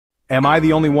Am I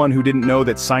the only one who didn't know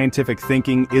that scientific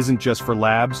thinking isn't just for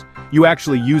labs? You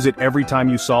actually use it every time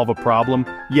you solve a problem?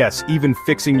 Yes, even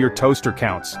fixing your toaster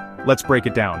counts. Let's break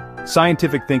it down.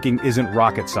 Scientific thinking isn't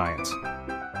rocket science.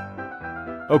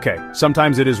 Okay,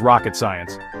 sometimes it is rocket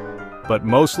science. But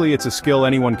mostly it's a skill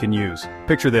anyone can use.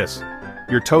 Picture this.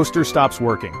 Your toaster stops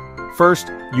working. First,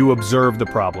 you observe the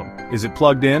problem. Is it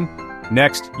plugged in?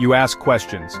 Next, you ask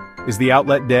questions. Is the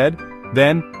outlet dead?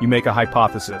 Then, you make a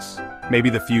hypothesis. Maybe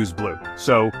the fuse blew.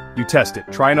 So, you test it,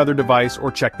 try another device,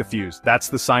 or check the fuse. That's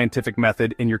the scientific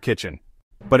method in your kitchen.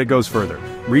 But it goes further.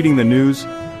 Reading the news,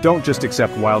 don't just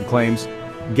accept wild claims.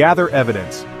 Gather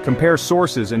evidence, compare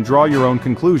sources, and draw your own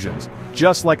conclusions,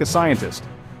 just like a scientist.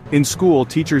 In school,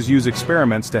 teachers use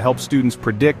experiments to help students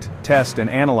predict, test, and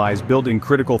analyze, building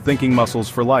critical thinking muscles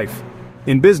for life.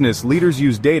 In business, leaders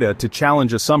use data to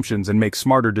challenge assumptions and make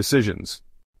smarter decisions.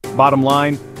 Bottom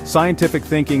line, scientific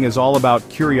thinking is all about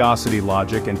curiosity,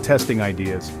 logic, and testing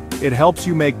ideas. It helps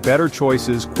you make better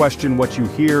choices, question what you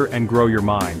hear, and grow your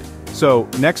mind. So,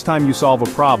 next time you solve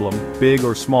a problem, big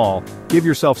or small, give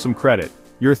yourself some credit.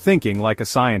 You're thinking like a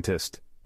scientist.